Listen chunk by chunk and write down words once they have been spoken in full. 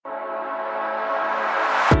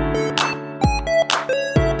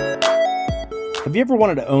Have you ever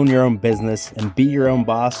wanted to own your own business and be your own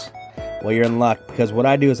boss? Well, you're in luck, because what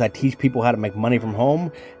I do is I teach people how to make money from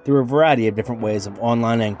home through a variety of different ways of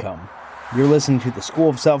online income. You're listening to The School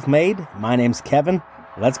of Self-Made. My name's Kevin.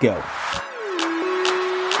 Let's go.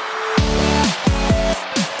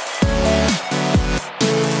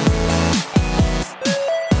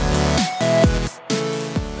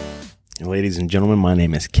 Ladies and gentlemen, my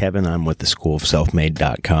name is Kevin. I'm with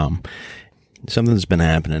theschoolofselfmade.com. Something that's been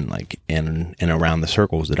happening in and around the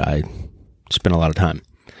circles that I spend a lot of time.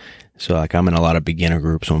 So I'm in a lot of beginner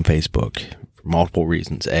groups on Facebook for multiple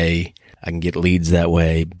reasons. A, I can get leads that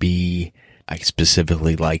way. B, I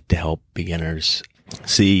specifically like to help beginners.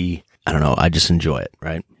 C, I don't know, I just enjoy it,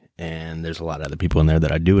 right? And there's a lot of other people in there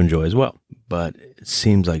that I do enjoy as well. But it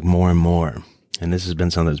seems like more and more, and this has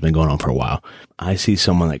been something that's been going on for a while, I see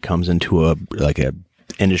someone that comes into a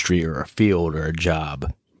industry or a field or a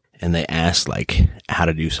job, and they ask how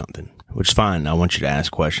to do something, which is fine. I want you to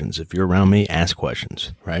ask questions. If you're around me, ask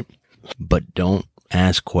questions, right? But don't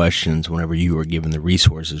ask questions whenever you are given the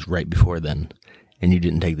resources right before then, and you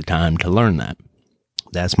didn't take the time to learn that.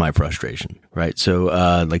 That's my frustration, right? So,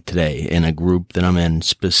 today, in a group that I'm in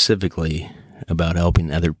specifically about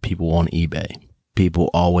helping other people on eBay,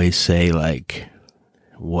 people always say,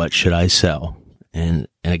 what should I sell? And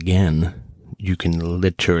again, you can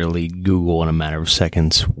literally Google in a matter of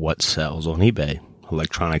seconds what sells on eBay.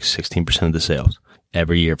 Electronics, 16% of the sales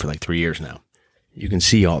every year for 3 years now. You can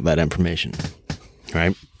see all that information,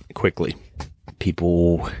 right? Quickly.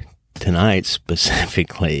 People tonight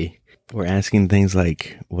specifically were asking things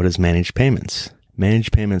like, what is managed payments?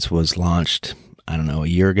 Managed payments was launched, a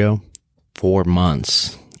year ago. 4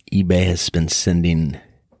 months. eBay has been sending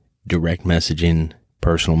direct messaging,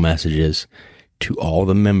 personal messages to all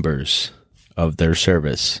the members of their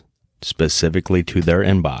service, specifically to their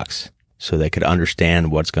inbox, so they could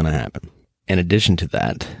understand what's going to happen. In addition to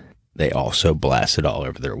that, they also blasted all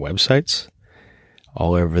over their websites,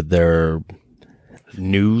 all over their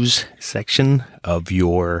news section of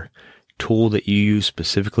your tool that you use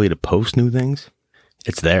specifically to post new things.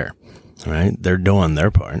 It's there, right? They're doing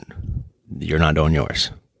their part. You're not doing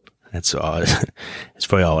yours. That's all. It's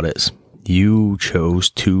for all it is. You chose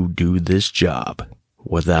to do this job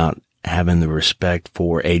without having the respect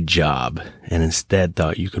for a job, and instead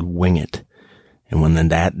thought you could wing it. And when then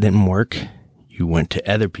that didn't work, you went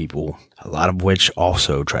to other people, a lot of which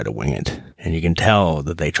also try to wing it. And you can tell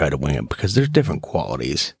that they try to wing it because there's different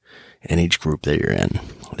qualities in each group that you're in.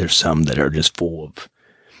 There's some that are just full of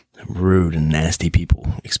rude and nasty people,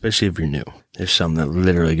 especially if you're new. There's some that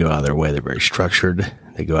literally go out of their way. They're very structured.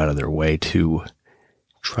 They go out of their way to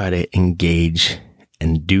try to engage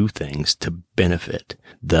and do things to benefit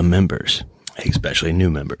the members, especially new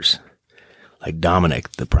members. Like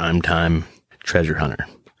Dominic, the primetime treasure hunter.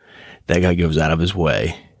 That guy goes out of his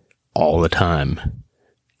way all the time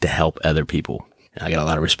to help other people. And I got a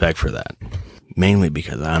lot of respect for that, mainly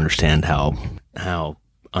because I understand how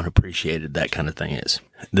unappreciated that kind of thing is.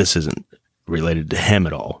 This isn't related to him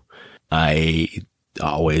at all. I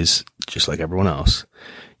always, just like everyone else,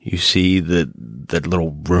 you see that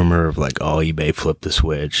little rumor of eBay flipped the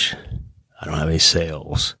switch. I don't have any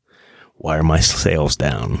sales. Why are my sales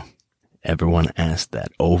down? Everyone asks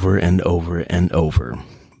that over and over and over.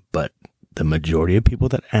 But the majority of people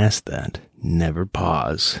that ask that never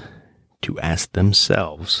pause to ask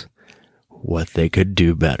themselves what they could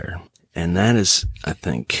do better. And that is, I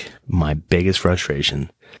think, my biggest frustration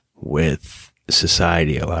with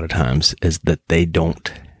society a lot of times, is that they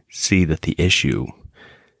don't see that the issue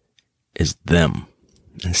is them.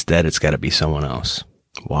 Instead, it's got to be someone else.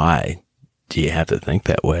 Why do you have to think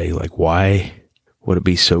that way? Why would it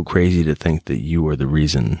be so crazy to think that you were the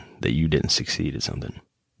reason that you didn't succeed at something?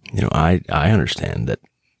 I understand that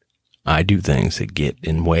I do things that get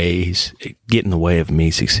in the way of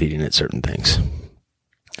me succeeding at certain things.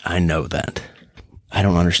 I know that. I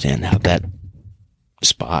don't understand how that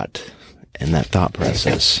spot and that thought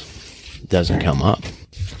process doesn't come up.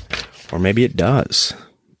 Or maybe it does,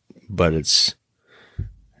 but it's,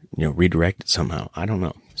 redirected somehow. I don't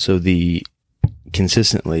know. So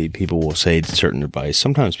consistently people will say certain advice.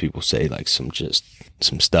 Sometimes people say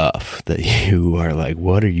some stuff that you are like,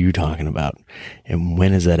 what are you talking about? And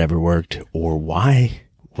when has that ever worked? Or why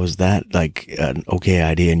was that an okay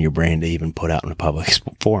idea in your brain to even put out in a public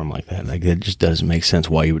forum like that? It just doesn't make sense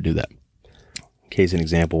why you would do that. Case in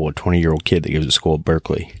example, a 20-year-old kid that goes to school at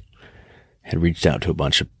Berkeley had reached out to a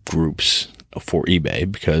bunch of groups for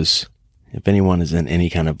eBay because if anyone is in any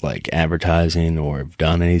kind of advertising or have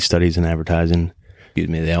done any studies in advertising,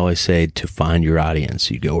 they always say to find your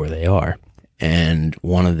audience, you go where they are. And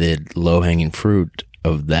one of the low-hanging fruit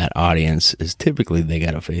of that audience is typically they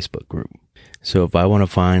got a Facebook group. So if I want to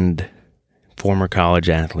find former college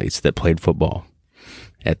athletes that played football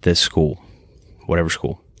at this school, whatever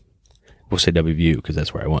school, we'll say WVU because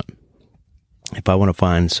that's where I went. If I want to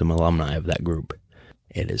find some alumni of that group,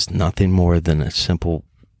 it is nothing more than a simple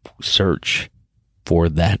search for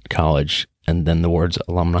that college and then the words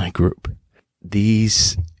alumni group.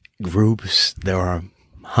 These groups, there are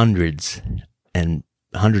hundreds and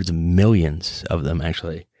hundreds of millions of them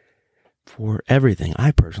actually for everything.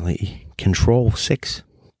 I personally control 6.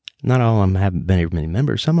 Not all of them have very many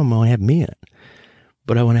members. Some of them only have me in it.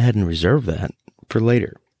 But I went ahead and reserved that for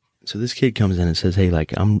later. So this kid comes in and says, hey,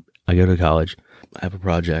 like I go to college. I have a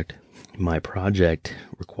project. My project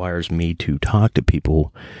requires me to talk to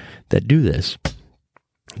people that do this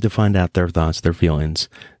to find out their thoughts, their feelings,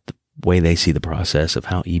 the way they see the process of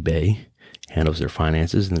how eBay handles their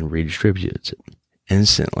finances and then redistributes it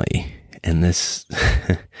instantly. And this,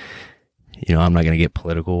 I'm not going to get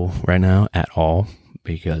political right now at all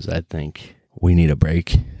because I think we need a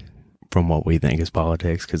break from what we think is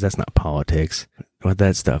politics because that's not politics. What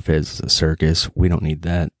that stuff is a circus. We don't need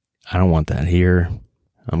that. I don't want that here.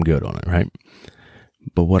 I'm good on it, right?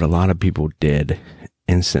 But what a lot of people did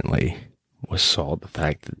instantly was saw the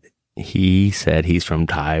fact that he said he's from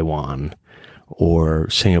Taiwan or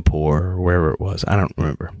Singapore or wherever it was. I don't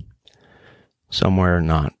remember. Somewhere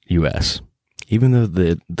not U.S. Even though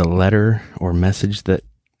the letter or message that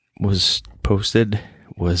was posted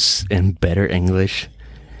was in better English,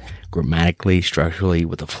 grammatically, structurally,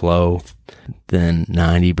 with a flow than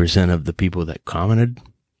 90% of the people that commented.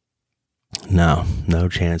 No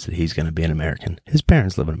chance that he's going to be an American. His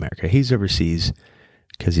parents live in America. He's overseas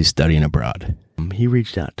because he's studying abroad. He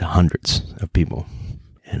reached out to hundreds of people,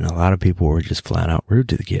 and a lot of people were just flat out rude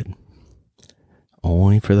to the kid,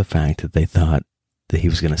 only for the fact that they thought that he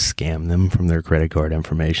was going to scam them from their credit card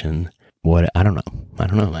information. I don't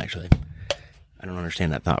know, actually. I don't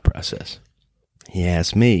understand that thought process. He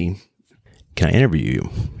asked me, can I interview you?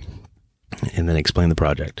 And then explain the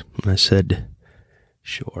project. And I said,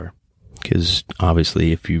 sure. Because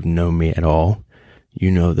obviously, if you know me at all,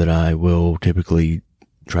 you know that I will typically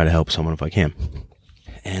try to help someone if I can.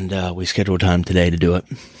 And we scheduled time today to do it.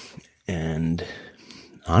 And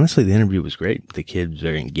honestly, the interview was great. The kid's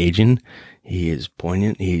very engaging. He is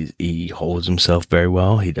poignant. He holds himself very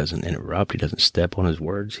well. He doesn't interrupt. He doesn't step on his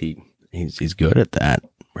words. He's good at that,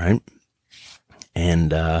 right?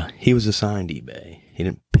 And he was assigned eBay. He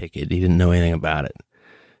didn't pick it. He didn't know anything about it,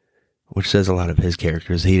 which says a lot of his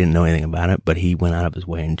characters. He didn't know anything about it, but he went out of his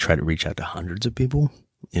way and tried to reach out to hundreds of people.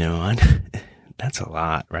 That's a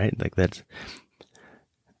lot, right? Like that's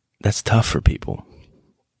tough for people.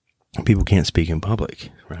 People can't speak in public,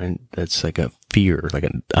 right? That's like a fear, like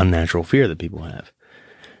an unnatural fear that people have.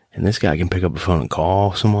 And this guy can pick up a phone and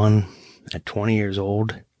call someone at 20 years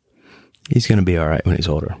old. He's going to be all right when he's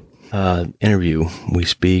older. Interview, we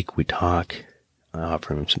speak, we talk. I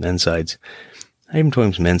offer him some insights. I even told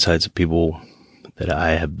him some insights of people that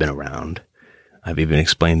I have been around. I've even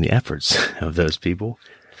explained the efforts of those people.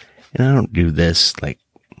 And I don't do this, like,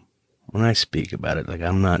 when I speak about it, like,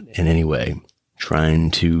 I'm not in any way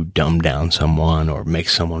trying to dumb down someone or make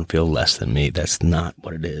someone feel less than me. That's not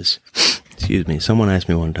what it is. Excuse me. Someone asked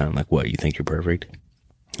me one time, like, what, you think you're perfect?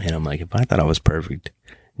 And I'm like, if I thought I was perfect,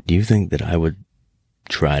 do you think that I would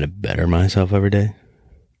try to better myself every day?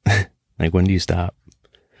 Like, when do you stop?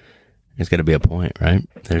 There's got to be a point, right?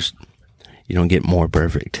 You don't get more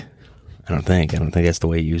perfect. I don't think that's the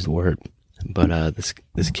way you use the word. But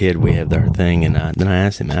this kid, we have our thing, and then I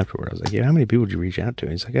asked him afterward. I was like, yeah, how many people did you reach out to?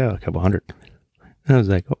 And he's like, a couple hundred. And I was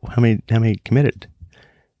like, oh, how many committed?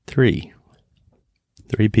 3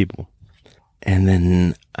 people. And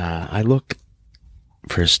then I looked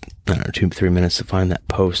for 2-3 minutes to find that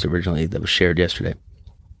post originally that was shared yesterday.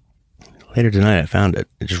 Later tonight, I found it.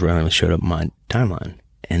 It just randomly showed up on my timeline.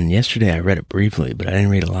 And yesterday, I read it briefly, but I didn't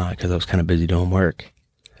read a lot because I was kind of busy doing work.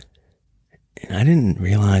 And I didn't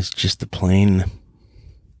realize just the plain,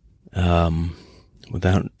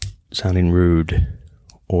 without sounding rude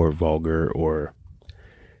or vulgar or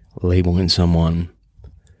labeling someone,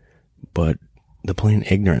 but the plain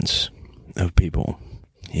ignorance of people.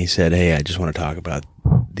 He said, hey, I just want to talk about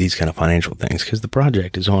these kind of financial things because the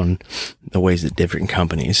project is on the ways that different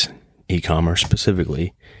companies, e-commerce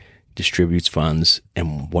specifically, distributes funds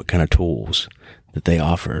and what kind of tools that they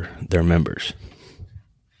offer their members.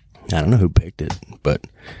 I don't know who picked it, but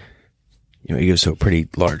he goes to a pretty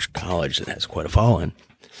large college that has quite a following.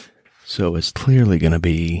 So it's clearly going to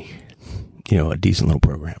be, a decent little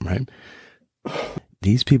program, right?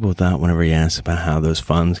 These people thought whenever he asked about how those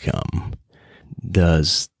funds come,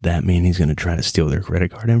 does that mean he's going to try to steal their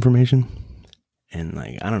credit card information? And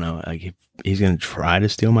like, I don't know, like if he's going to try to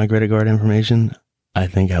steal my credit card information, I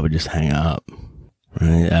think I would just hang up.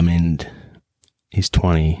 Right? I mean, he's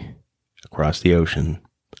 20 across the ocean.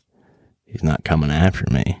 He's not coming after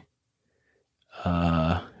me.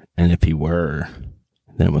 And if he were,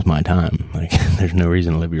 then it was my time. Like, there's no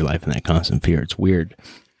reason to live your life in that constant fear. It's weird.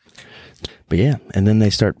 But yeah, and then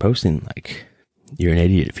they start posting like, you're an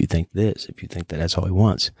idiot if you think this, if you think that that's all he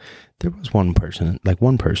wants. There was one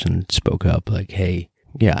person spoke up like, hey,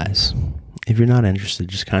 guys, if you're not interested,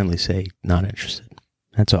 just kindly say not interested.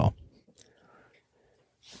 That's all.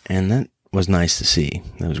 And that was nice to see.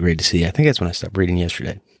 That was great to see. I think that's when I stopped reading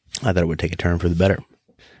yesterday. I thought it would take a turn for the better.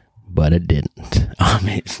 But it didn't,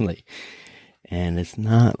 obviously. And it's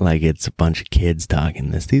not like it's a bunch of kids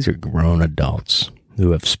talking this. These are grown adults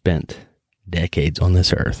who have spent decades on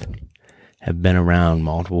this earth, have been around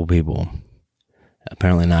multiple people.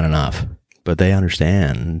 Apparently not enough. But they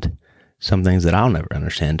understand some things that I'll never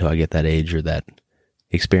understand until I get that age or that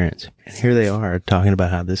experience. And here they are talking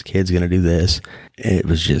about how this kid's going to do this. It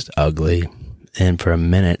was just ugly. And for a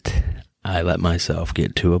minute, I let myself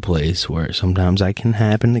get to a place where sometimes I can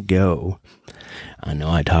happen to go. I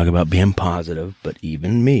know I talk about being positive, but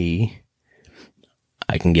even me,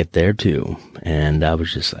 I can get there too. And I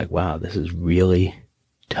was just like, wow, this is really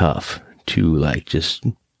tough to like just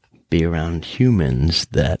be around humans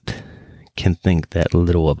that can think that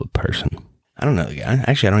little of a person. I don't know the guy.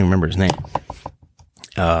 Actually, I don't even remember his name.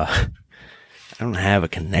 I don't have a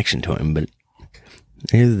connection to him, but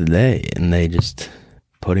neither did they. And they just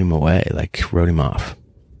put him away, like wrote him off.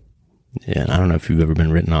 Yeah, and I don't know if you've ever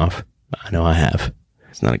been written off. I know I have.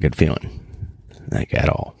 It's not a good feeling, like at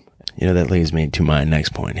all. You know, that leads me to my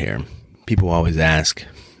next point here. People always ask,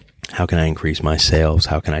 how can I increase my sales?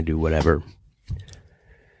 How can I do whatever?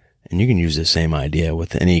 And you can use the same idea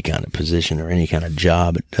with any kind of position or any kind of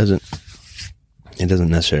job. It doesn't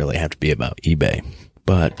necessarily have to be about eBay.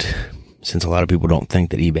 But since a lot of people don't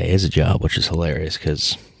think that eBay is a job, which is hilarious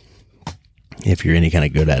because if you're any kind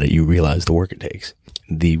of good at it, you realize the work it takes.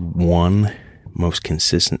 The one most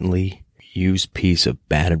consistently used piece of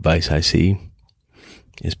bad advice I see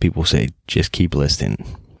is people say, just keep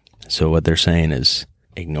listing. So what they're saying is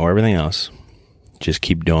ignore everything else. Just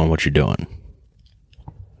keep doing what you're doing.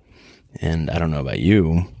 And I don't know about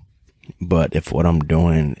you, but if what I'm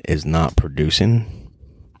doing is not producing,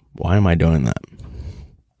 why am I doing that?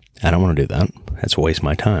 I don't want to do that. That's a waste of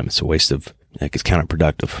my time. It's a waste of, like, it's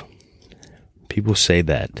counterproductive. People say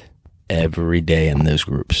that every day in those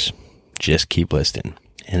groups. Just keep listing.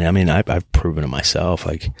 And I mean, I've proven it myself.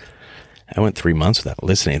 Like, I went 3 months without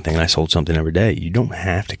listing anything, and I sold something every day. You don't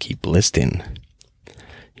have to keep listing.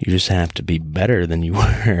 You just have to be better than you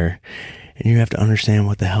were, and you have to understand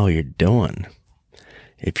what the hell you're doing.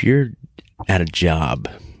 If you're at a job,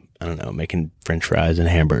 I don't know, making French fries and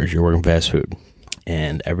hamburgers, you're working fast food,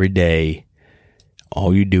 and every day,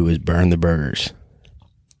 all you do is burn the burgers,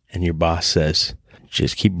 and your boss says,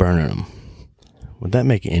 just keep burning them. Would that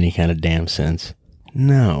make any kind of damn sense?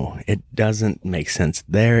 No, it doesn't make sense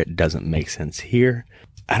there. It doesn't make sense here.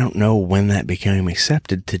 I don't know when that became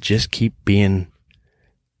accepted to just keep being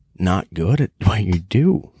not good at what you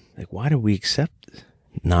do. Like, why do we accept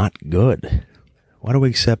not good? Why do we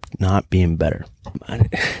accept not being better? I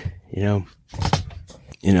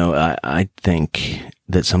think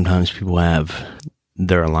that sometimes people have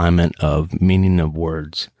their alignment of meaning of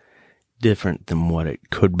words different than what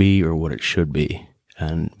it could be or what it should be.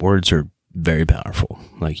 And words are very powerful.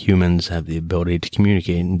 Like, humans have the ability to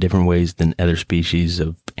communicate in different ways than other species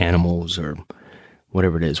of animals or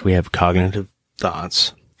whatever it is. We have cognitive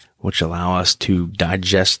thoughts, which allow us to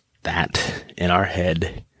digest that in our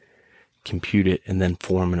head, compute it, and then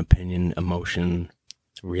form an opinion, emotion,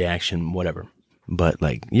 reaction, whatever. But,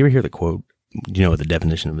 like, you ever hear the quote, you know what the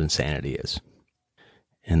definition of insanity is?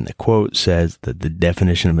 And the quote says that the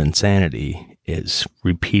definition of insanity is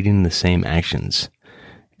repeating the same actions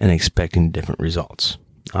and expecting different results.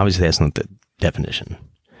 Obviously, that's not the definition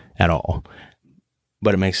at all,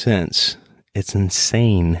 but it makes sense. It's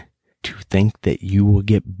insane to think that you will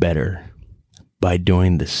get better by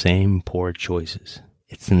doing the same poor choices.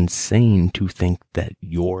 It's insane to think that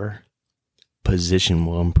your position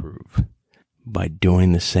will improve by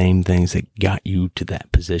doing the same things that got you to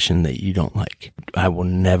that position that you don't like. I will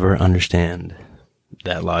never understand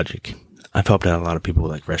that logic. I've helped out a lot of people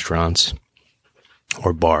with, like, restaurants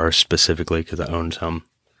or bars specifically, because I own some.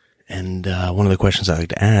 And one of the questions I like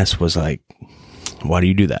to ask was, like, why do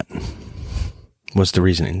you do that? What's the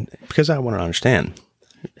reasoning? Because I want to understand.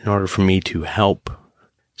 In order for me to help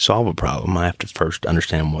solve a problem, I have to first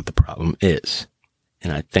understand what the problem is.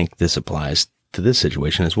 And I think this applies to this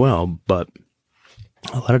situation as well. But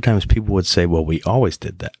a lot of times people would say, well, we always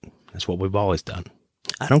did that. That's what we've always done.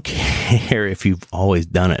 I don't care if you've always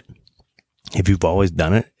done it. If you've always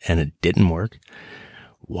done it and it didn't work,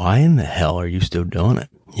 why in the hell are you still doing it?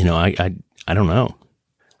 I don't know.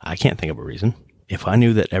 I can't think of a reason. If I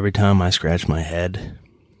knew that every time I scratched my head,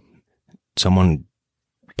 someone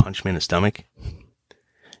punched me in the stomach,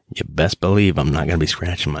 you best believe I'm not going to be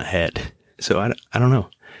scratching my head. So I don't know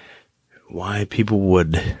why people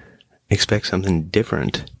would expect something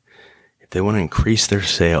different if they want to increase their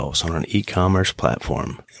sales on an e-commerce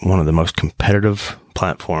platform, one of the most competitive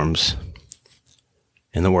platforms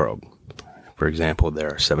in the world. For example,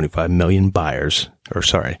 there are 75 million sellers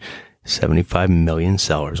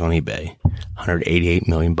on eBay, 188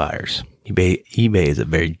 million buyers. eBay is a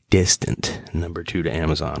very distant number 2 to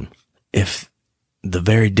Amazon. If the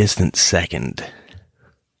very distant second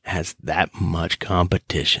has that much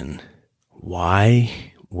competition, why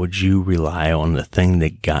would you rely on the thing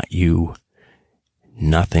that got you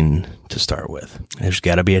nothing to start with? There's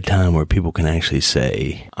got to be a time where people can actually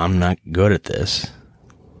say, I'm not good at this.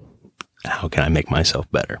 How can I make myself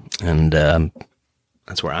better? And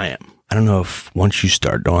that's where I am. I don't know if once you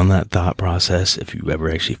start doing that thought process, if you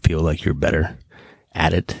ever actually feel like you're better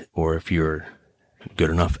at it, or if you're good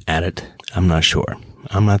enough at it. I'm not sure.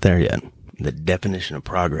 I'm not there yet. The definition of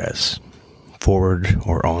progress, forward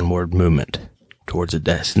or onward movement towards a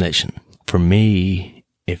destination. For me,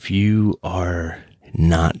 if you are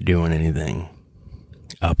not doing anything,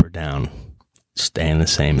 up or down, staying the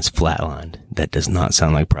same, it's flatlined, that does not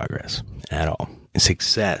sound like progress at all.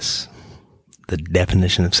 Success, the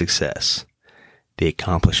definition of success, the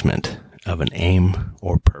accomplishment of an aim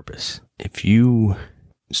or purpose. If you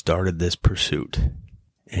started this pursuit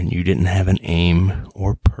and you didn't have an aim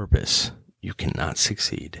or purpose, you cannot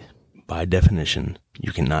succeed. By definition,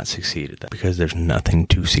 you cannot succeed at that because there's nothing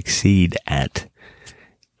to succeed at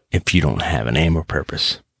if you don't have an aim or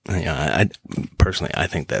purpose. I personally, I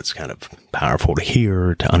think that's kind of powerful to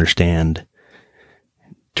hear, to understand,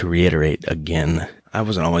 to reiterate again. I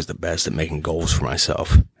wasn't always the best at making goals for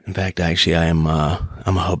myself. In fact, actually, I'm a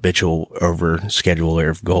habitual overscheduler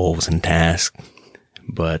of goals and tasks,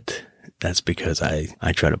 but that's because I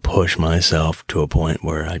try to push myself to a point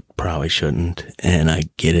where I probably shouldn't, and I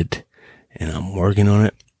get it, and I'm working on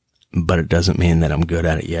it, but it doesn't mean that I'm good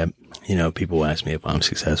at it yet. People ask me if I'm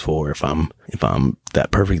successful or if I'm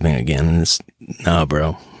that perfect thing again, and it's, no,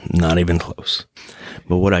 bro, not even close.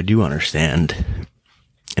 But what I do understand,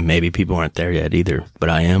 and maybe people aren't there yet either, but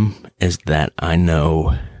I am, is that I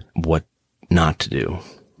know what not to do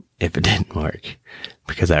if it didn't work,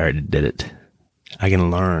 because I already did it. I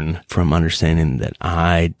can learn from understanding that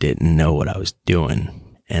I didn't know what I was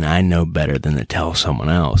doing, and I know better than to tell someone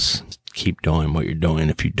else, keep doing what you're doing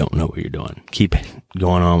if you don't know what you're doing. Keep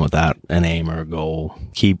going on without an aim or a goal.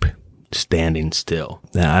 Keep standing still.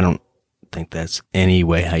 Now, I don't think that's any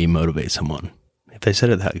way how you motivate someone. If they said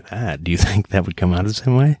it like that, do you think that would come out the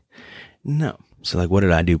same way? No. So what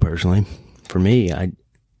did I do personally? For me, I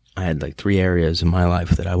had 3 areas in my life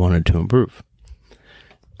that I wanted to improve.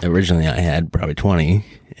 Originally, I had probably 20,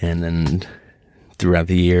 and then throughout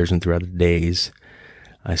the years and throughout the days,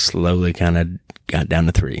 I slowly kind of got down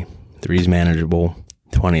to 3. 3 is manageable,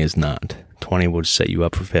 20 is not. 20 would set you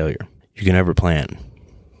up for failure. You can overplan.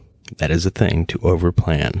 That is a thing, to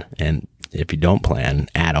overplan. And if you don't plan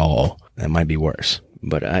at all, that might be worse.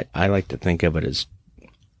 But I like to think of it as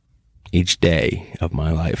each day of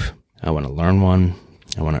my life. I want to learn one,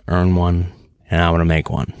 I want to earn one, and I want to make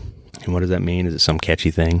one. And what does that mean? Is it some catchy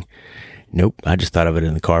thing? Nope. I just thought of it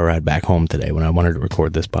in the car ride back home today when I wanted to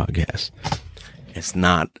record this podcast. It's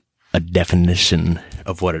not a definition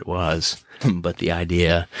of what it was, but the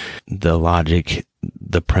idea, the logic,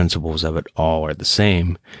 the principles of it all are the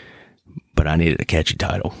same, but I needed a catchy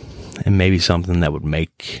title and maybe something that would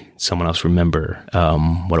make someone else remember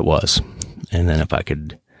what it was. And then if I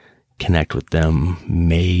could connect with them,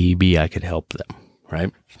 maybe I could help them,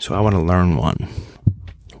 right? So I want to learn one.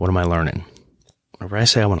 What am I learning? Whenever I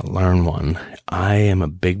say I want to learn one, I am a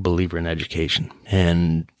big believer in education.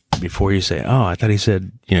 And before you say, oh, I thought he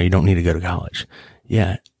said, you don't need to go to college.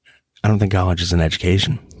 Yeah, I don't think college is an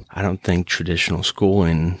education. I don't think traditional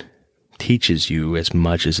schooling teaches you as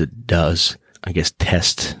much as it does, I guess,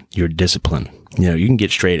 test your discipline. You can get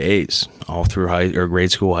straight A's all through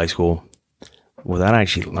grade school, high school, without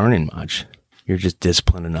actually learning much. You're just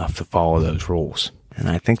disciplined enough to follow those rules. And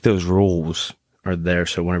I think those rules are there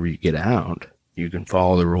so whenever you get out, you can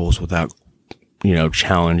follow the rules without,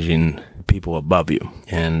 challenging people above you.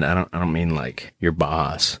 And I don't mean like your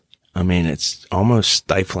boss. I mean, it's almost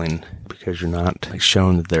stifling because you're not like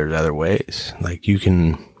shown that there's other ways. Like you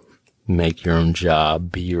can make your own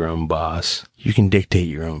job, be your own boss. You can dictate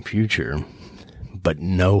your own future, but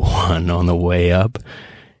no one on the way up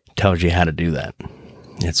tells you how to do that.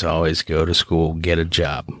 It's always go to school, get a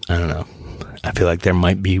job. I don't know. I feel like there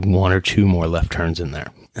might be one or two more left turns in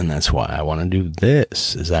there. And that's why I want to do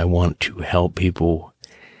this, is I want to help people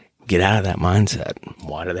get out of that mindset.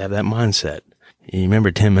 Why do they have that mindset? You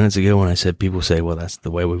remember 10 minutes ago when I said people say, well, that's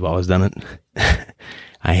the way we've always done it?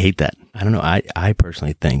 I hate that. I don't know. I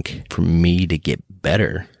personally think for me to get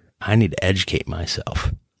better, I need to educate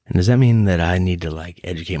myself. And does that mean that I need to like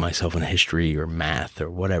educate myself in history or math or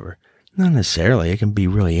whatever? Not necessarily. It can be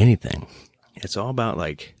really anything. It's all about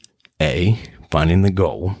like A, finding the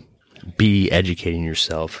goal. B, educating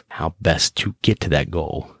yourself how best to get to that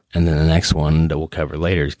goal. And then the next one that we'll cover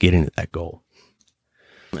later is getting to that goal.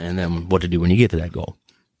 And then what to do when you get to that goal.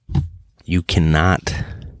 You cannot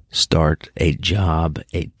start a job,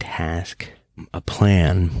 a task, a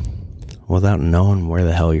plan without knowing where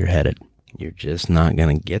the hell you're headed. You're just not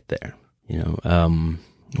going to get there.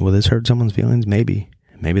 Will this hurt someone's feelings? Maybe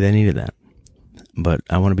they needed that. But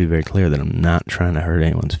I want to be very clear that I'm not trying to hurt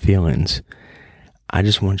anyone's feelings. I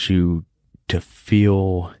just want you to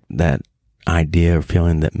feel that idea or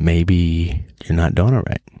feeling that maybe you're not doing it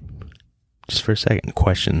right. Just for a second,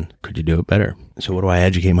 question, could you do it better? So what do I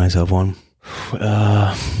educate myself on?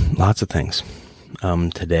 Lots of things.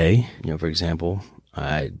 Today, for example,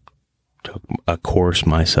 I took a course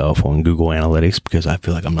myself on Google Analytics because I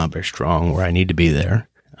feel like I'm not very strong where I need to be there.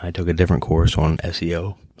 I took a different course on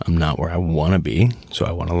SEO. I'm not where I want to be, so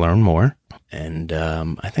I want to learn more. And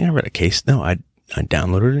I think I read a case. No, I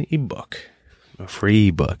downloaded an ebook, a free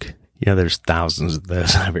ebook. There's thousands of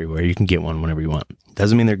those everywhere. You can get one whenever you want.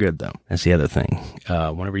 Doesn't mean they're good, though. That's the other thing.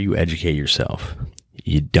 Whenever you educate yourself,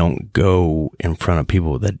 you don't go in front of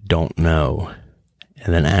people that don't know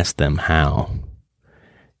and then ask them how,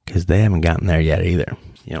 because they haven't gotten there yet either.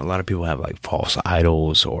 A lot of people have like false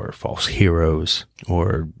idols or false heroes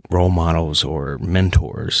or role models or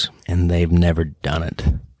mentors, and they've never done it.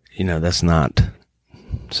 That's not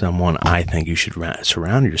someone I think you should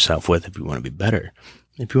surround yourself with if you want to be better.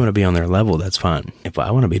 If you want to be on their level, that's fine. If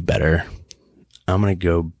I want to be better, I'm going to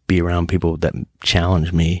go be around people that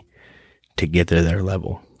challenge me to get to their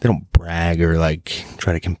level. They don't brag or like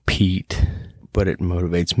try to compete, but it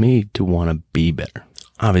motivates me to want to be better.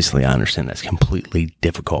 Obviously, I understand that's completely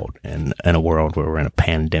difficult in a world where we're in a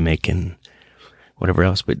pandemic and whatever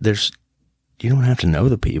else, but you don't have to know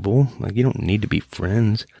the people. Like, you don't need to be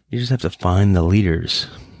friends. You just have to find the leaders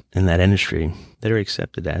in that industry that are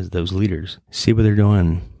accepted as those leaders. See what they're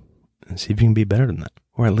doing and see if you can be better than that,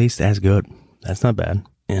 or at least as good. That's not bad.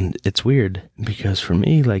 And it's weird because for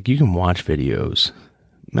me, like, you can watch videos,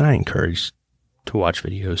 and I encourage to watch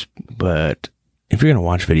videos, but if you're going to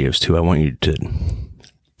watch videos too, I want you to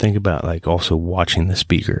think about like also watching the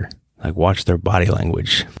speaker, like watch their body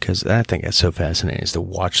language, because I think that's so fascinating is to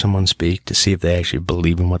watch someone speak to see if they actually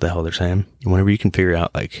believe in what the hell they're saying. And whenever you can figure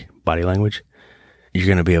out like body language, you're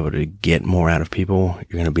going to be able to get more out of people.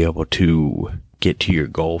 You're going to be able to get to your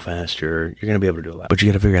goal faster. You're going to be able to do a lot, but you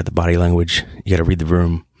got to figure out the body language. You got to read the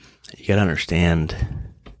room. You got to understand,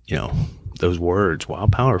 those words, while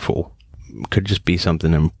powerful, could just be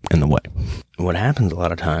something in the way. And what happens a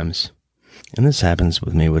lot of times, and this happens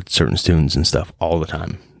with me with certain students and stuff all the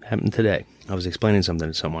time. It happened today. I was explaining something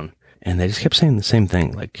to someone, and they just kept saying the same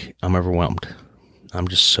thing, like, I'm overwhelmed. I'm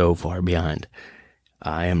just so far behind.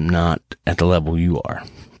 I am not at the level you are.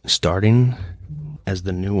 Starting as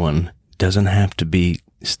the new one doesn't have to be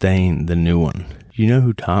staying the new one. You know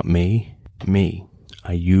who taught me? Me.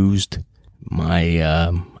 I used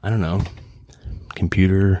my,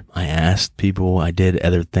 computer. I asked people. I did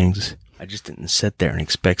other things. I just didn't sit there and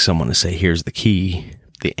expect someone to say, here's the key.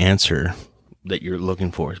 The answer that you're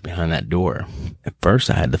looking for is behind that door. At first,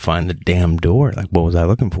 I had to find the damn door. Like, what was I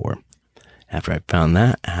looking for? After I found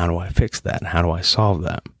that, how do I fix that? How do I solve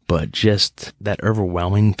that? But just that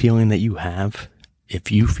overwhelming feeling that you have,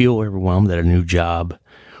 if you feel overwhelmed at a new job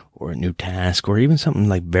or a new task, or even something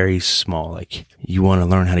like very small, like you want to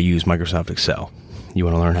learn how to use Microsoft Excel, you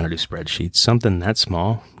want to learn how to do spreadsheets, something that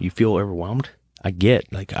small, you feel overwhelmed.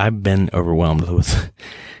 I've been overwhelmed with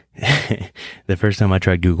the first time I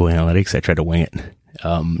tried Google Analytics, I tried to wing it.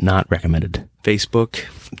 Not recommended. Facebook,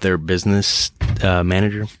 their business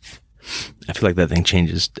manager, I feel like that thing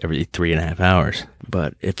changes every 3.5 hours.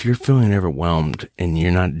 But if you're feeling overwhelmed and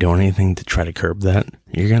you're not doing anything to try to curb that,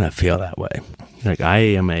 you're going to feel that way. Like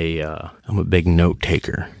I'm a big note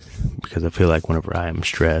taker because I feel like whenever I am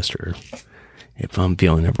stressed or if I'm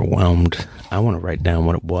feeling overwhelmed, I want to write down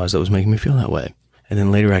what it was that was making me feel that way. And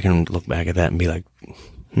then later I can look back at that and be like,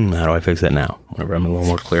 how do I fix that now? Whenever I'm a little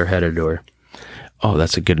more clear-headed, or, oh,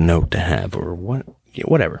 that's a good note to have, or what,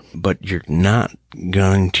 whatever. But you're not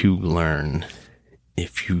going to learn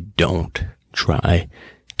if you don't try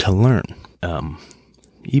to learn.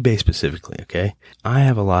 eBay specifically, okay? I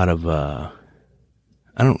have a lot of, I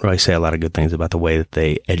don't really say a lot of good things about the way that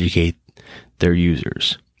they educate their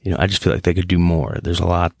users. I just feel like they could do more. There's a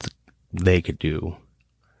lot that they could do.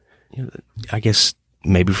 I guess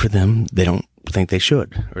maybe for them, they don't think they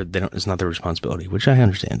should, or it's not their responsibility, which I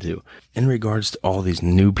understand too. In regards to all these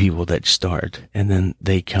new people that start, and then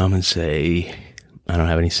they come and say, I don't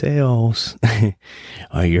have any sales.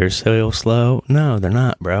 Are your sales slow? No, they're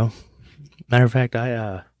not, bro. Matter of fact,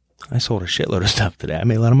 I sold a shitload of stuff today. I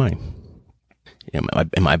made a lot of money.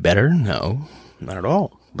 Am I better? No, not at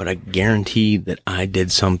all. But I guarantee that I did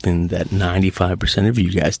something that 95% of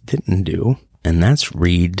you guys didn't do, and that's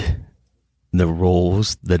read the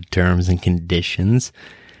rules, the terms and conditions,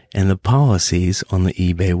 and the policies on the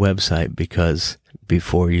eBay website, because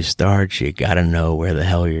before you start, you gotta know where the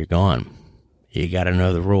hell you're going. You gotta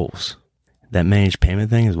know the rules. That managed payment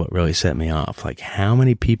thing is what really set me off. Like, how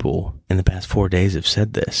many people in the past 4 days have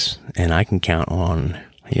said this? And I can count on,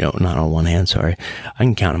 not on one hand, sorry. I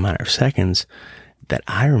can count in a matter of seconds that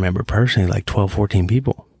I remember personally, like 12, 14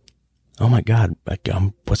 people. Oh my God,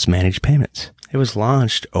 what's managed payments? It was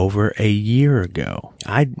launched over a year ago.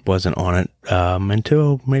 I wasn't on it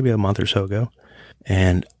until maybe a month or so ago.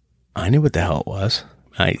 And I knew what the hell it was.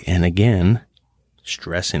 And again,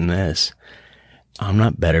 stressing this, I'm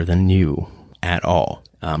not better than you at all.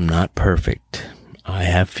 I'm not perfect. I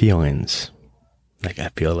have feelings. Like, I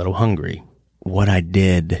feel a little hungry. What I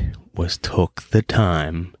did was took the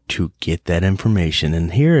time to get that information.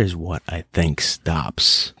 And here is what I think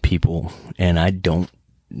stops people. And I don't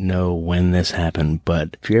know when this happened,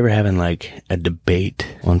 but if you're ever having like a debate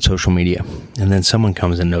on social media, and then someone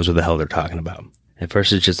comes and knows what the hell they're talking about. At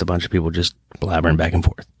first it's just a bunch of people just blabbering back and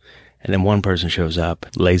forth. And then one person shows up,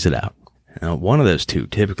 lays it out. Now, one of those two,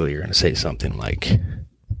 typically you're going to say something like,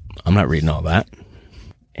 I'm not reading all that.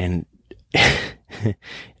 And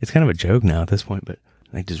it's kind of a joke now at this point, but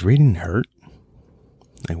like, does reading hurt?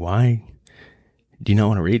 Like, why do you not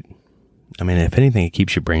want to read? I mean, if anything, it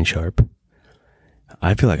keeps your brain sharp.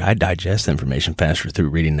 I feel like I digest information faster through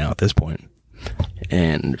reading now at this point.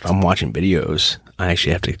 And if I'm watching videos, I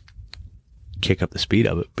actually have to kick up the speed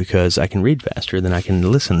of it because I can read faster than I can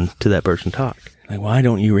listen to that person talk. Like, why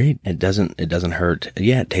don't you read? It doesn't hurt.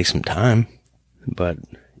 Yeah, it takes some time, but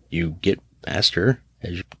you get faster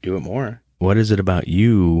as you do it more. What is it about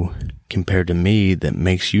you compared to me that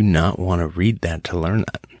makes you not want to read that to learn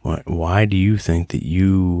that? Why do you think that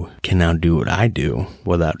you can now do what I do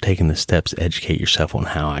without taking the steps to educate yourself on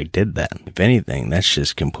how I did that? If anything, that's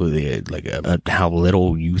just completely how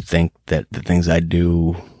little you think that the things I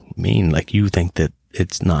do mean. Like, you think that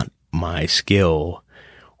it's not my skill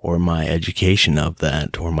or my education of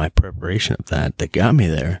that or my preparation of that got me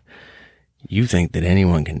there. You think that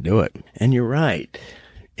anyone can do it. And you're right.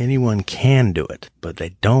 Anyone can do it, but they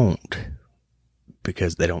don't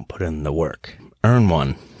because they don't put in the work. Earn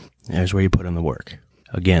one. There's where you put in the work.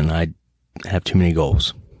 Again, I have too many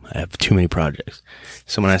goals. I have too many projects.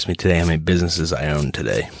 Someone asked me today how many businesses I own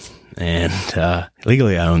today. And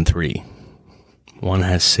legally I own 3. One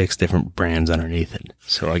has 6 different brands underneath it.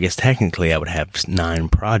 So I guess technically I would have 9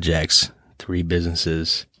 projects, 3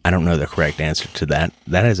 businesses. I don't know the correct answer to that.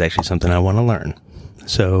 That is actually something I want to learn.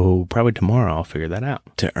 So probably tomorrow I'll figure that out.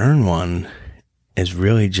 To earn one is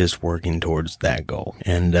really just working towards that goal.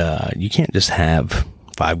 And you can't just have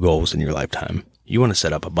 5 goals in your lifetime. You want to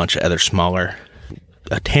set up a bunch of other smaller,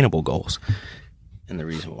 attainable goals. And the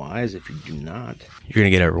reason why is if you do not, you're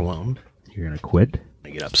going to get overwhelmed. You're going to quit. You're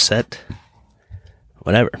going to get upset.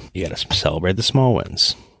 Whatever. You got to celebrate the small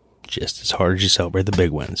wins just as hard as you celebrate the big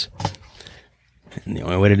wins. And the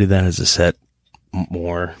only way to do that is to set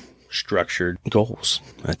more structured goals,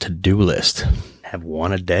 a to-do list. Have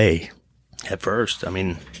one a day at first. I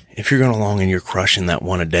mean, if you're going along and you're crushing that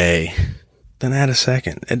one a day, then add a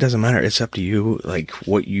second. It doesn't matter. It's up to you, like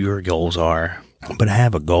what your goals are, but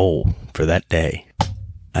have a goal for that day.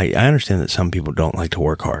 I understand that some people don't like to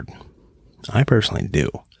work hard. I personally do.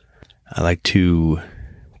 I like to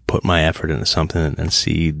put my effort into something and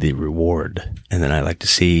see the reward. And then I like to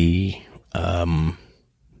see the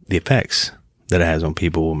effects that it has on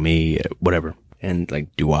people, me, whatever. And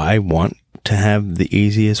like, do I want to have the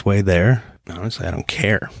easiest way there? Honestly, I don't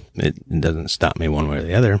care. It doesn't stop me one way or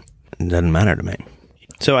the other. It doesn't matter to me.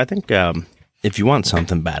 So I think if you want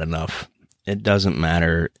something bad enough, it doesn't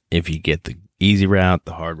matter if you get easy route,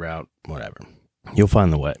 the hard route, whatever. You'll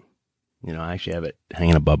find the way. I actually have it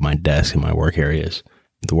hanging above my desk in my work areas.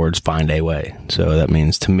 The words "find a way." So that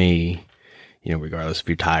means to me, regardless if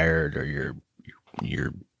you're tired or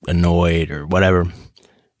you're annoyed or whatever,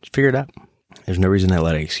 just figure it out. There's no reason to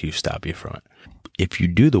let an excuse stop you from it. If you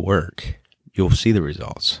do the work, you'll see the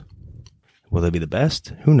results. Will they be the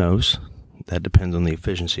best? Who knows? That depends on the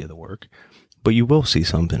efficiency of the work. But you will see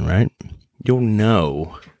something, right? You'll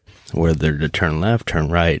know whether to turn left,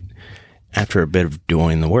 turn right after a bit of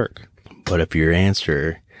doing the work. But if your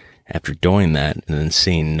answer after doing that and then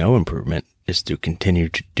seeing no improvement is to continue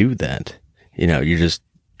to do that, you're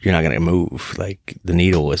not going to move. Like, the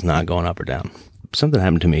needle is not going up or down. Something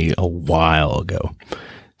happened to me a while ago.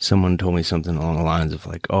 Someone told me something along the lines of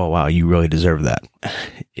like, "Oh, wow, you really deserve that."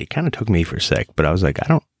 It kind of took me for a sec, but I was like, I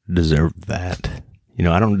don't deserve that.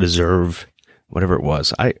 I don't deserve whatever it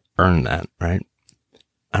was. I earned that, right?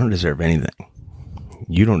 I don't deserve anything.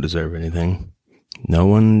 You don't deserve anything. No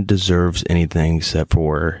one deserves anything except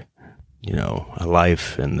for, a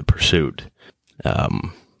life and the pursuit. I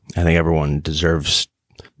think everyone deserves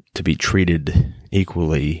to be treated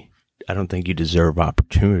equally. I don't think you deserve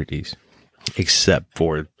opportunities except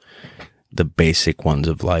for the basic ones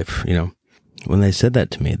of life. When they said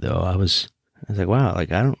that to me, though, I was like, wow,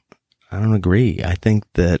 like, I don't agree. I think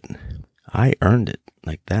that I earned it.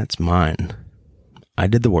 Like, that's mine. I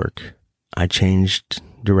did the work. I changed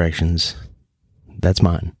directions. That's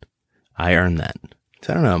mine. I earned that.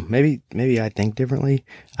 So I don't know. Maybe I think differently.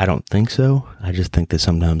 I don't think so. I just think that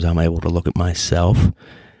sometimes I'm able to look at myself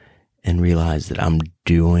and realize that I'm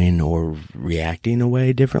doing or reacting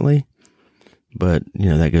away differently. But,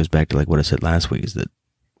 that goes back to like what I said last week, is that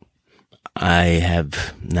I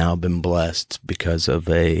have now been blessed because of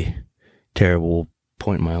a terrible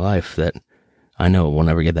point in my life that I know will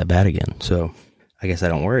never get that bad again. So I guess I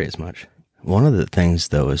don't worry as much. One of the things,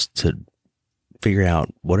 though, is to figure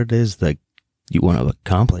out what it is that you want to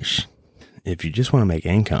accomplish. If you just want to make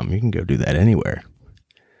income, you can go do that anywhere,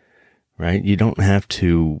 right? You don't have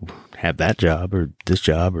to have that job or this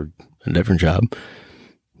job or a different job.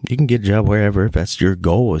 You can get a job wherever if that's your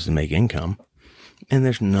goal, is to make income. And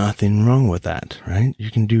there's nothing wrong with that, right? You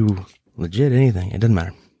can do legit anything. It doesn't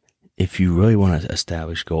matter. If you really want to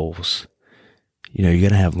establish goals, you got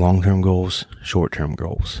to have long-term goals, short-term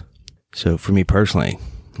goals. So for me personally,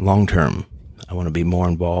 long-term, I want to be more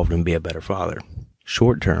involved and be a better father.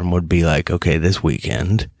 Short-term would be like, okay, this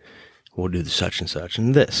weekend, we'll do the such and such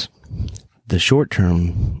and this. The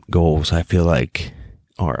short-term goals, I feel like,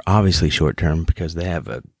 are obviously short-term because they have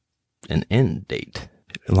an end date.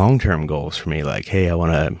 Long-term goals for me, like, hey, I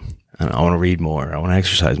want to read more. I want to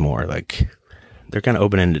exercise more. Like, they're kind of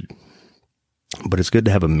open-ended, but it's good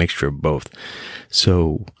to have a mixture of both.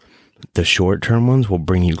 So the short-term ones will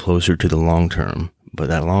bring you closer to the long-term, but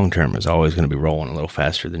that long-term is always going to be rolling a little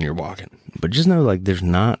faster than you're walking. But just know, like, there's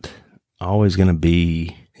not always going to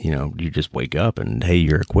be, you just wake up and, hey,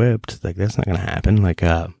 you're equipped. Like, that's not going to happen. Like,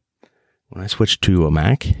 when I switched to a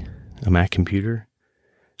Mac computer,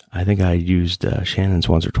 I think I used Shannon's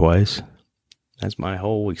once or twice. That's my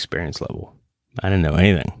whole experience level. I didn't know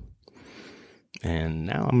anything. And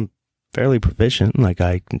now I'm fairly proficient. Like,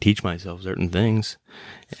 I can teach myself certain things.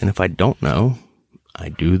 And if I don't know, I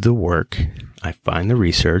do the work, I find the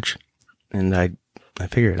research, and I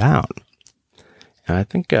figure it out. And I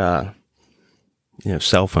think,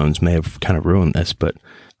 cell phones may have kind of ruined this, but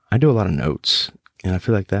I do a lot of notes. And I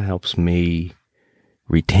feel like that helps me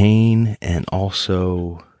retain and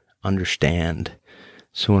also understand.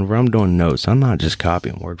 So whenever I'm doing notes, I'm not just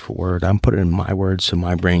copying word for word. I'm putting in my words so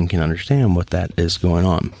my brain can understand what that is going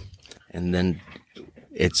on. And then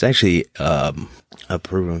it's actually a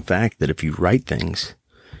proven fact that if you write things,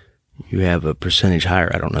 you have a percentage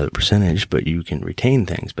higher. I don't know the percentage, but you can retain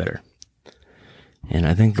things better. And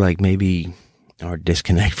I think like maybe our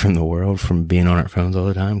disconnect from the world, from being on our phones all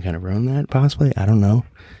the time, kind of ruined that possibly. I don't know.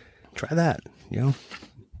 Try that,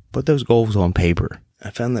 put those goals on paper. I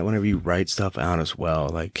found that whenever you write stuff out as well,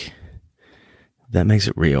 like, that makes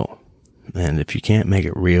it real. And if you can't make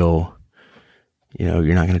it real,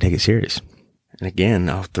 you're not going to take it serious. And again,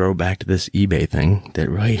 I'll throw back to this eBay thing that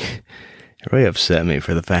really upset me,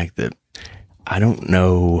 for the fact that I don't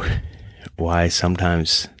know why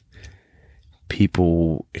sometimes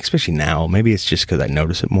people, especially now, maybe it's just because I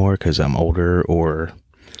notice it more because I'm older, or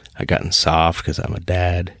I've gotten soft because I'm a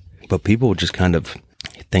dad, but people just kind of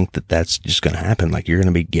think that that's just going to happen. Like, you're going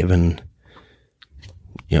to be given,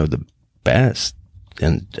 the best.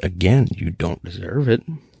 And again, you don't deserve it.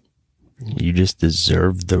 You just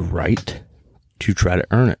deserve the right to try to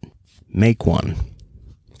earn it. Make one.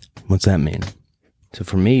 What's that mean? So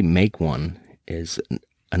for me, make one is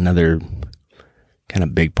another kind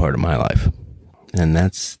of big part of my life. And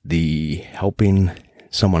that's the helping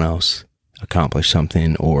someone else accomplish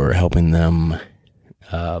something or helping them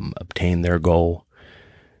obtain their goal,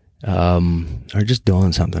 or just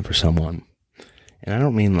doing something for someone. And I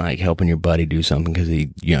don't mean like helping your buddy do something because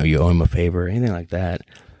you owe him a favor or anything like that.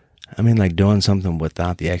 I mean like doing something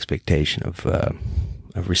without the expectation of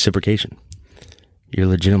reciprocation. You're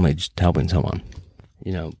legitimately just helping someone.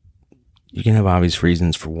 You can have obvious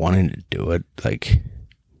reasons for wanting to do it, like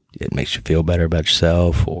it makes you feel better about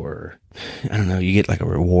yourself, or I don't know, you get like a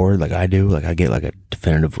reward like I do. Like I get like a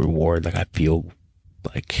definitive reward, like I feel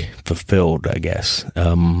like fulfilled, I guess.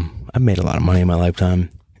 I've made a lot of money in my lifetime,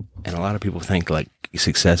 and a lot of people think like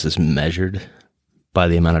success is measured by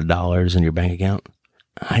the amount of dollars in your bank account.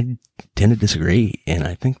 I tend to disagree, and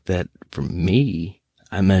I think that for me,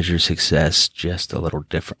 I measure success just a little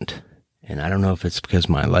different. And I don't know if it's because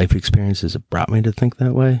my life experiences have brought me to think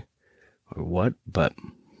that way or what, but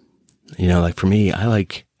like for me, I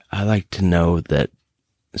like to know that,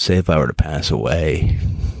 say if I were to pass away,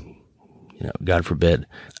 God forbid,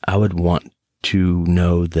 I would want to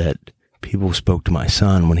know that people spoke to my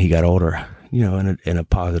son when he got older, in a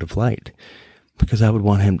positive light, because I would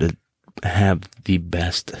want him to have the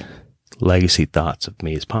best legacy thoughts of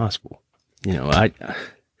me as possible.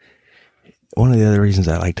 One of the other reasons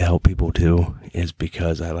I like to help people too is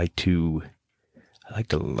because I like to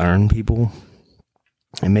learn people,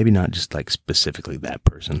 and maybe not just like specifically that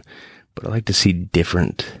person, but I like to see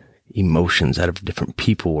different emotions out of different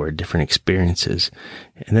people or different experiences.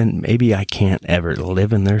 And then maybe I can't ever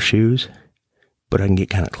live in their shoes, but I can get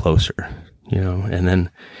kind of closer, and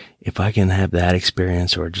then if I can have that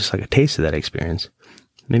experience or just like a taste of that experience,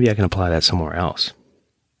 maybe I can apply that somewhere else.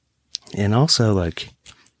 And also, like,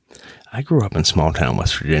 I grew up in small town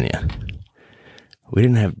West Virginia. We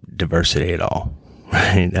didn't have diversity at all,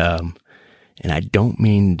 right? And I don't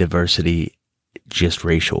mean diversity just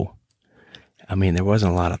racial. I mean, there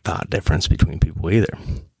wasn't a lot of thought difference between people either.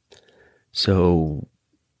 So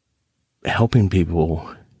helping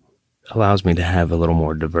people allows me to have a little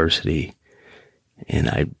more diversity.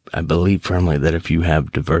 And I believe firmly that if you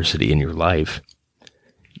have diversity in your life,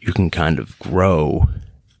 you can kind of grow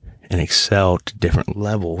and excel to different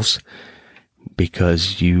levels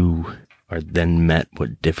because you are then met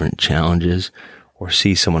with different challenges or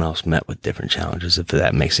see someone else met with different challenges, if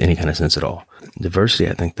that makes any kind of sense at all. Diversity,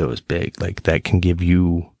 I think, though, is big. Like, that can give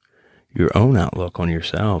you your own outlook on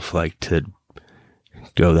yourself, like to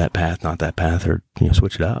go that path, not that path, or,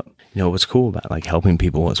 switch it up. What's cool about like helping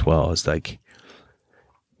people as well is like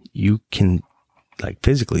you can like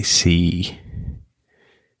physically see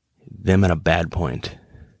them at a bad point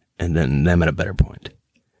and then them at a better point.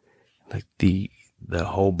 Like the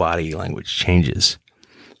whole body language changes,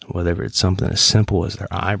 whether it's something as simple as their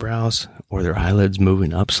eyebrows or their eyelids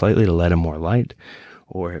moving up slightly to let in more light,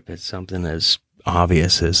 or if it's something as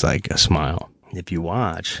obvious as like a smile. If you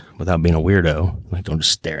watch without being a weirdo, like don't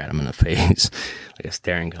just stare at them in the face like a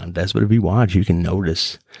staring contest, but if you watch, you can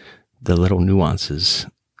notice the little nuances.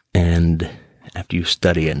 And after you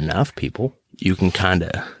study enough people, you can kind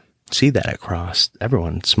of see that across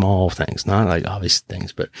everyone. Small things, not like obvious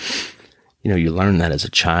things, but you learn that as a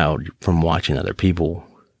child from watching other people,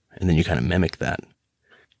 and then you kind of mimic that.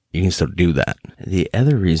 You can still do that. The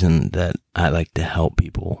other reason that I like to help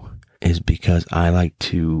people is because I like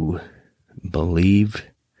to believe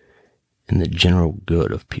in the general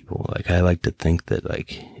good of people. Like, I like to think that,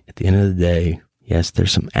 like, at the end of the day, yes,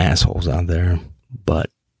 there's some assholes out there, but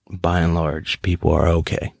by and large, people are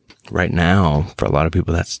okay. Right now, for a lot of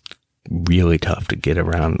people, that's really tough to get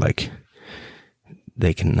around. Like,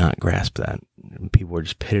 they cannot grasp that. People are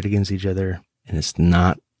just pitted against each other, and it's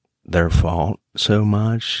not their fault so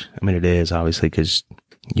much. I mean, it is, obviously, because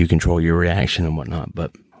you control your reaction and whatnot,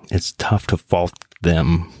 but it's tough to fault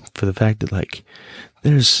them for the fact that, like,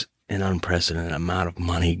 there's an unprecedented amount of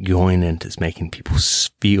money going into making people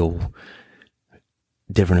feel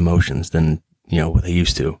different emotions than, what they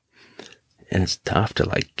used to. And it's tough to,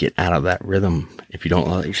 like, get out of that rhythm if you don't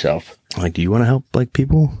let yourself. Like, do you want to help, like,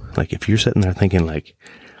 people? Like, if you're sitting there thinking, like,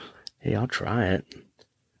 hey, I'll try it,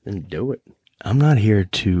 then do it. I'm not here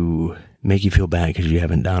to make you feel bad because you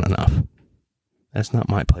haven't done enough. That's not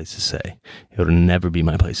my place to say. It'll never be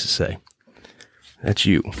my place to say. That's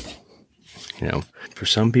you. For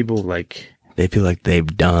some people, like, they feel like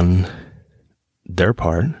they've done their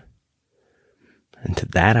part. And to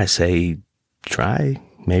that, I say, try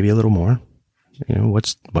maybe a little more.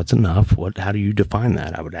 What's enough? How do you define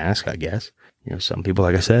that? I would ask, I guess. Some people,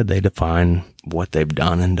 like I said, they define what they've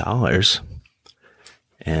done in dollars.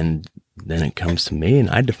 And then it comes to me, and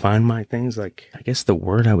I define my things like, I guess the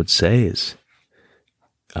word I would say is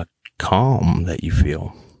a calm that you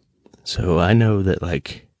feel. So I know that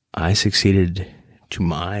like I succeeded to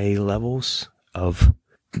my levels of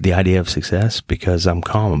the idea of success because I'm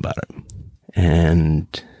calm about it.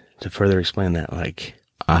 And to further explain that, like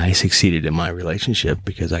I succeeded in my relationship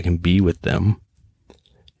because I can be with them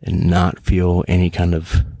and not feel any kind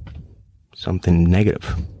of something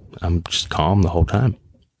negative. I'm just calm the whole time.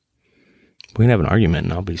 We can have an argument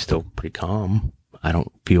and I'll be still pretty calm. I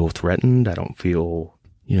don't feel threatened. I don't feel,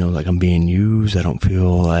 like I'm being used. I don't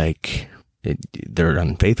feel like they're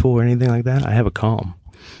unfaithful or anything like that. I have a calm.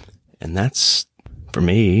 And that's, for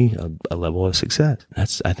me, a level of success.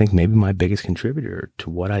 That's, I think, maybe my biggest contributor to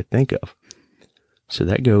what I think of. So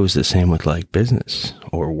that goes the same with like business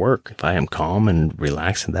or work. If I am calm and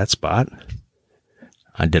relaxed in that spot,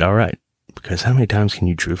 I did all right. Because how many times can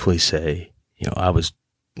you truthfully say, I was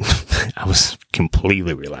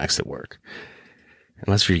completely relaxed at work?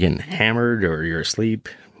 Unless you're getting hammered or you're asleep,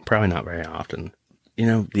 probably not very often.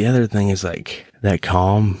 The other thing is like that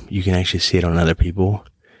calm, you can actually see it on other people.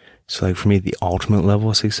 So like for me, the ultimate level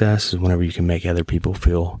of success is whenever you can make other people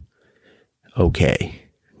feel okay.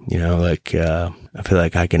 I feel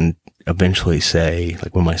like I can eventually say,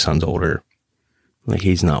 like when my son's older, like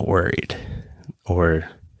he's not worried, or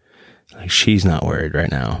like she's not worried right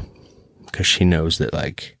now because she knows that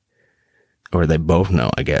or they both know,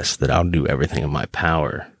 I guess, that I'll do everything in my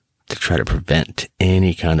power to try to prevent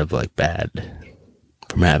any kind of like bad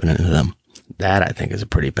from happening to them. That I think is a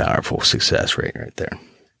pretty powerful success rate right there.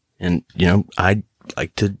 And, I'd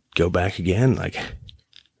like to go back again. Like,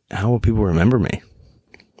 how will people remember me?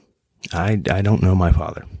 I don't know my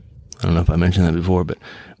father. I don't know if I mentioned that before, but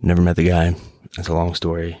I've never met the guy. That's a long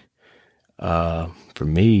story. For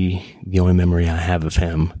me, the only memory I have of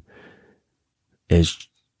him is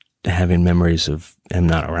having memories of him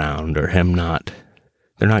not around or they're not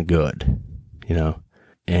good,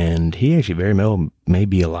 and he actually very well may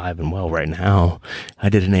be alive and well right now. I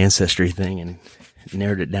did an ancestry thing and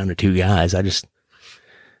narrowed it down to 2 guys. I just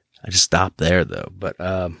stopped there though. But,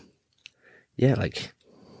 yeah, like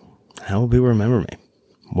how will people remember me?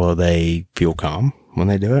 Will they feel calm when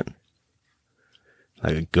they do it?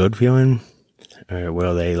 Like a good feeling? Or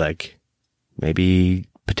will they like, maybe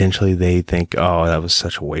potentially they think, oh, that was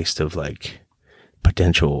such a waste of like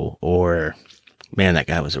potential, or man, that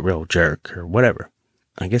guy was a real jerk, or whatever.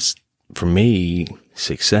 I guess for me,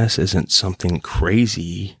 success isn't something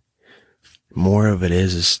crazy. More of it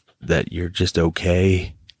is that you're just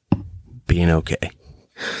okay being okay.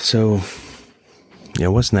 So,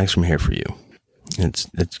 what's next from here for you?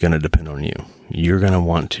 It's going to depend on you. You're going to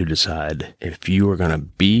want to decide if you are going to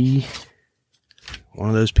be one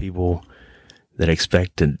of those people that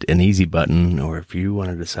expect an easy button, or if you want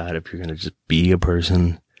to decide if you're going to just be a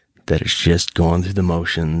person that is just going through the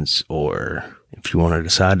motions, or if you want to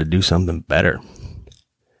decide to do something better.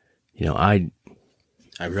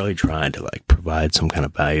 I really try to like provide some kind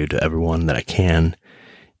of value to everyone that I can,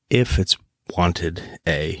 if it's wanted.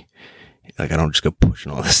 Like I don't just go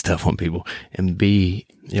pushing all this stuff on people, and B,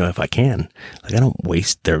 if I can, like I don't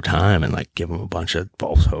waste their time and like give them a bunch of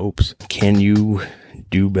false hopes. Can you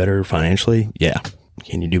do better financially? Yeah.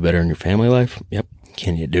 Can you do better in your family life? Yep.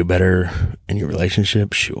 Can you do better in your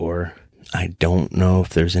relationship? Sure. I don't know if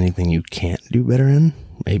there's anything you can't do better in.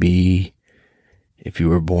 Maybe if you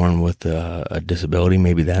were born with a disability,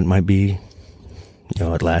 maybe that might be,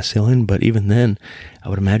 a glass ceiling. But even then, I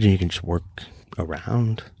would imagine you can just work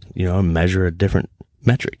around, measure a different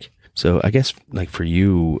metric. So I guess like for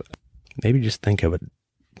you, maybe just think of it,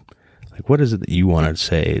 like what is it that you want to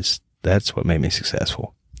say is that's what made me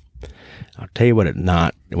successful? I'll tell you what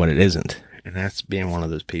it isn't. And that's being one of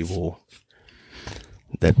those people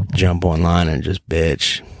that jump online and just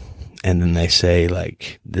bitch. And then they say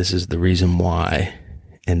like, this is the reason why.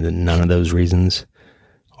 And then none of those reasons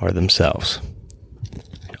are themselves.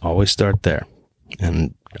 Always start there.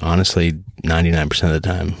 And honestly, 99% of the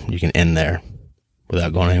time you can end there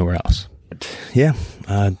without going anywhere else. But yeah.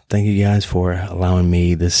 Thank you guys for allowing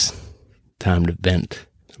me this time to vent,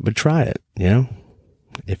 but try it.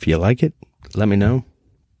 If you like it, let me know.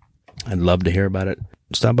 I'd love to hear about it.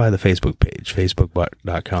 Stop by the Facebook page,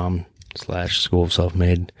 facebook.com/School of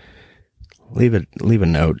Selfmade. Leave a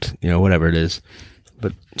note, whatever it is,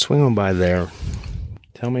 but swing on by there.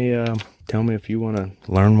 Tell me if you want to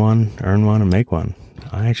learn one, earn one, and make one.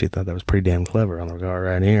 I actually thought that was pretty damn clever on the guard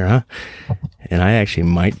right here, huh? And I actually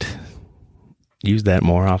might use that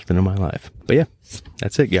more often in my life. But yeah,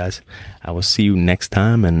 that's it, guys. I will see you next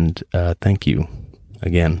time, and thank you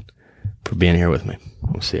again for being here with me.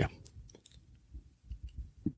 We'll see you.